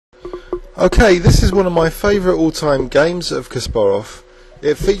Okay, this is one of my favourite all-time games of Kasparov.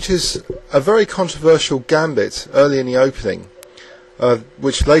 It features a very controversial gambit early in the opening,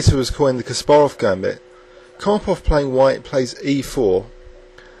 which later was coined the Kasparov Gambit. Karpov, playing white, plays e4.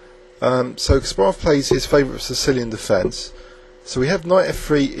 So Kasparov plays his favourite Sicilian defence. So we have knight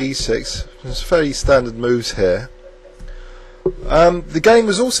f3, e6. There's fairly standard moves here. The game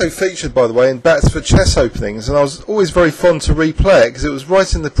was also featured, by the way, in Batsford chess openings, and I was always very fond to replay it because it was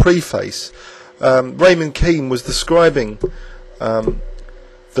right in the preface. Raymond Keane was describing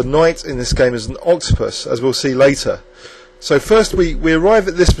the knight in this game as an octopus, as we'll see later. So first we arrive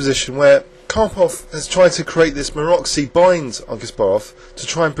at this position where Karpov has tried to create this Maroczy bind on Kasparov to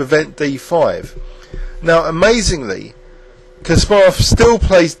try and prevent d5. Now, amazingly, Kasparov still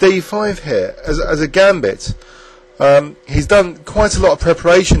plays d5 here as a gambit. He's done quite a lot of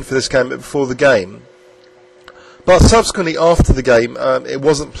preparation for this gambit before the game, but subsequently after the game it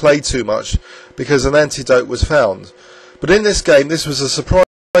wasn't played too much because an antidote was found. But in this game this was a surprise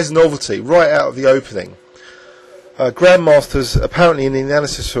novelty right out of the opening. Grandmasters apparently in the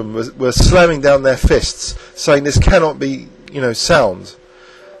analysis room were slamming down their fists saying this cannot be, sound.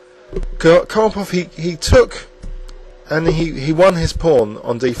 Karpov he took and he won his pawn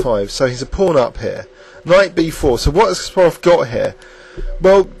on d5, so he's a pawn up here. Knight b4. So what has Kasparov got here?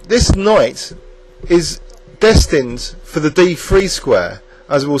 Well, this knight is destined for the d3 square,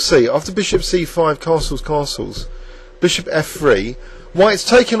 as we'll see. After bishop c5, castles, bishop f3, white's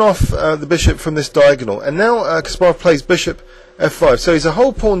taken off the bishop from this diagonal, and now Kasparov plays bishop f5. So he's a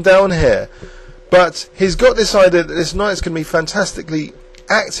whole pawn down here, but he's got this idea that this knight's going to be fantastically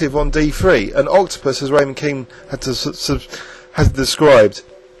active on d3, an octopus, as Raymond Keane has described.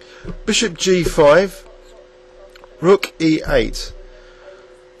 Bishop g5, rook e8.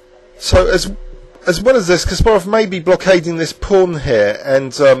 So as well as this, Kasparov may be blockading this pawn here,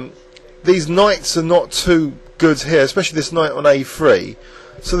 and these knights are not too good here, especially this knight on a3.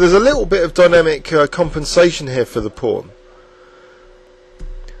 So there's a little bit of dynamic compensation here for the pawn.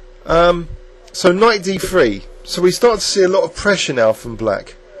 So knight d3. So we start to see a lot of pressure now from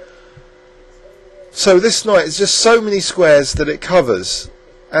black. So this knight is just so many squares that it covers,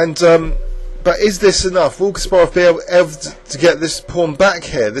 and but is this enough? Will Kasparov be able to get this pawn back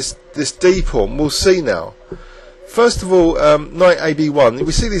here, this d pawn? We'll see now. First of all, knight ab1.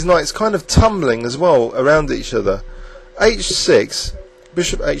 We see these knights kind of tumbling as well around each other. h6,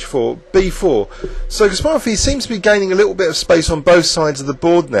 bishop h4, b4. So Kasparov, he seems to be gaining a little bit of space on both sides of the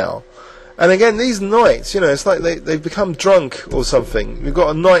board now. And again, these knights, it's like they've become drunk or something. We've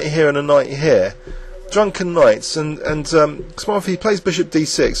got a knight here and a knight here. Drunken knights, and Kasparov, he plays bishop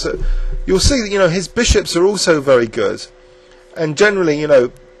d6. So you'll see that his bishops are also very good, and generally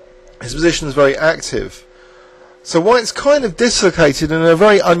his position is very active. So white's kind of dislocated in a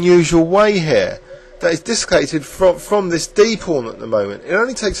very unusual way here. That is dislocated from this d pawn at the moment. It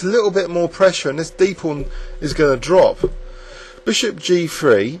only takes a little bit more pressure, and this d pawn is going to drop. Bishop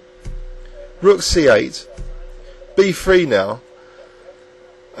g3, rook c8, b3 now.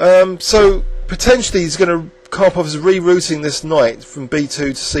 So potentially Karpov's rerouting this knight from b2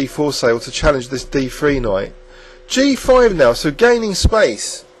 to c4 sail to challenge this d3 knight. g5 now, so gaining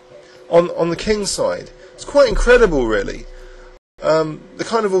space on the kingside. It's quite incredible, really. The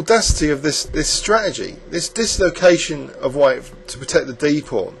kind of audacity of this strategy, this dislocation of white to protect the d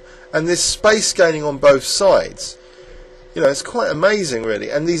pawn, and this space gaining on both sides. It's quite amazing, really.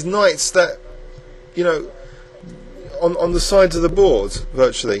 And these knights that, on the sides of the board,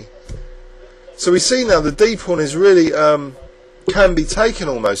 virtually. So we see now the d pawn is really can be taken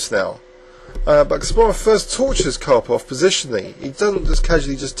almost now. But Kasparov first tortures Karpov positionally. He doesn't just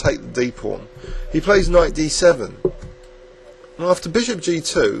casually take the d pawn. He plays knight d7. And after bishop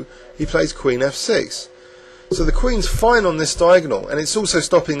g2, he plays queen f6. So the queen's fine on this diagonal, and it's also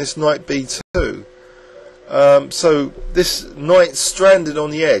stopping this knight b2. So this knight stranded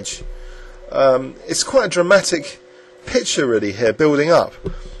on the edge. It's quite a dramatic picture, really, here building up.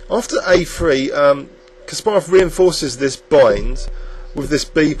 After a3, Kasparov reinforces this bind with this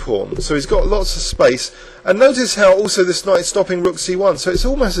b pawn, so he's got lots of space. And notice how also this knight's stopping rook c1, so it's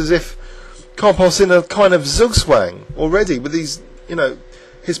almost as if Karpov's in a kind of zugzwang already, with these,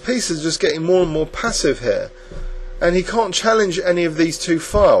 his pieces are just getting more and more passive here, and he can't challenge any of these two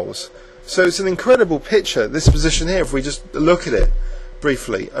files. So it's an incredible picture, this position here, if we just look at it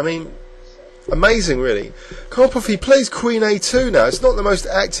briefly. I mean, amazing, really. Karpov, he plays queen a2 now. It's not the most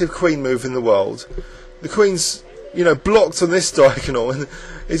active queen move in the world. The queen's, blocked on this diagonal, and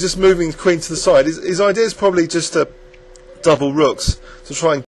he's just moving the queen to the side. His idea is probably just to double rooks to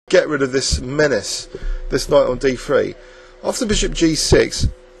try and get rid of this menace, this knight on d3. After bishop g6,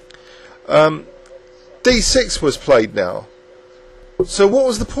 D6 was played now. So what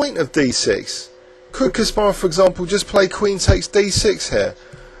was the point of D6? Could Kasparov, for example, just play Queen takes D6 here?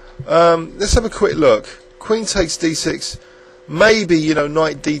 Let's have a quick look. Queen takes D6, maybe, you know,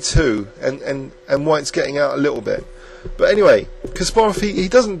 Knight D2, and White's getting out a little bit. But anyway, Kasparov, he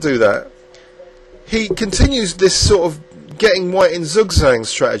doesn't do that. He continues this sort of getting White in zugzwang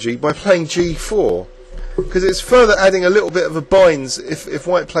strategy by playing G4, because it's further adding a little bit of a binds. If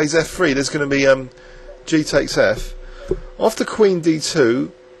White plays F3, there's going to be G takes F. After Queen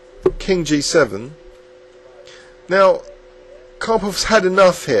D2, King G7. Now, Karpov's had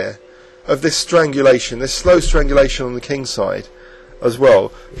enough here of this strangulation, this slow strangulation on the king side as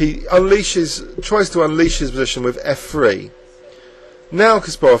well. He tries to unleash his position with F3. Now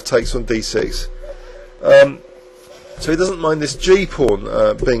Kasparov takes on D6. So he doesn't mind this G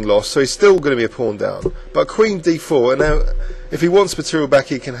pawn being lost, so he's still going to be a pawn down. But Queen D4, and now if he wants material back,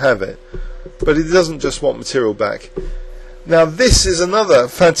 he can have it. But he doesn't just want material back. Now this is another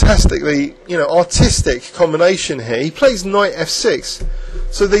fantastically, you know, artistic combination here. He plays Knight F6,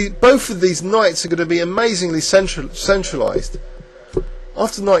 so both of these knights are going to be amazingly centralised.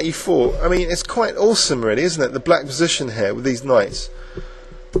 After Knight E4, I mean, it's quite awesome, really, isn't it? The black position here with these knights.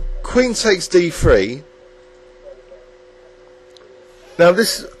 Queen takes D3. Now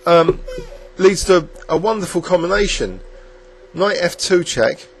this leads to a wonderful combination. Knight F2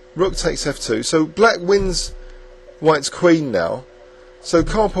 check, Rook takes F2. So black wins White's queen now. So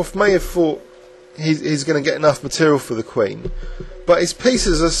Karpov may have thought he's going to get enough material for the queen, but his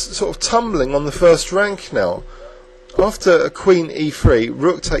pieces are sort of tumbling on the first rank now. After a Queen E3,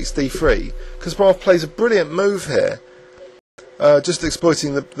 Rook takes D3. Kasparov plays a brilliant move here, just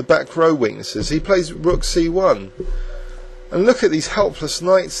exploiting the back row weaknesses. He plays Rook C1. And look at these helpless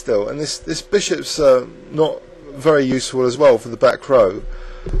knights still, and this bishop's not very useful as well for the back row.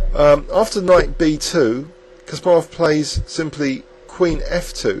 After Knight B2, Kasparov plays simply Queen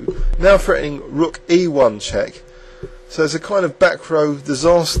F2, now threatening Rook E1 check. So it's a kind of back row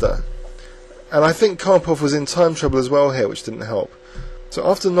disaster. And I think Karpov was in time trouble as well here, which didn't help. So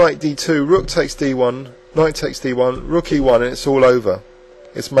after Knight D2, Rook takes D1, Knight takes D1, Rook E1, and it's all over.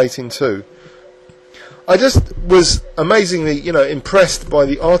 It's mating 2. I just was amazingly, you know, impressed by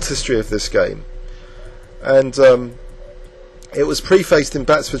the artistry of this game. And it was prefaced in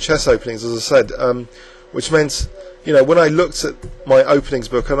Batsford chess openings, as I said, which meant, you know, when I looked at my openings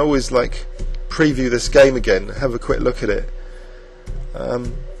book, I'd always like preview this game again, have a quick look at it.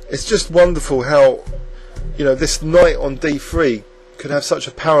 It's just wonderful how, you know, this knight on D3 could have such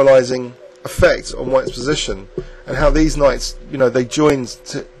a paralysing effect on White's position, and how these knights, you know, they joined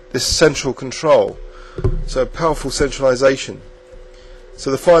to this central control. So powerful centralisation.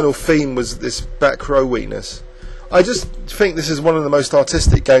 So the final theme was this back row weakness. I just think this is one of the most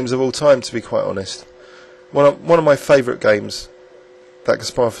artistic games of all time, to be quite honest. One of my favourite games that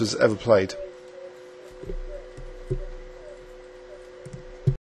Kasparov has ever played.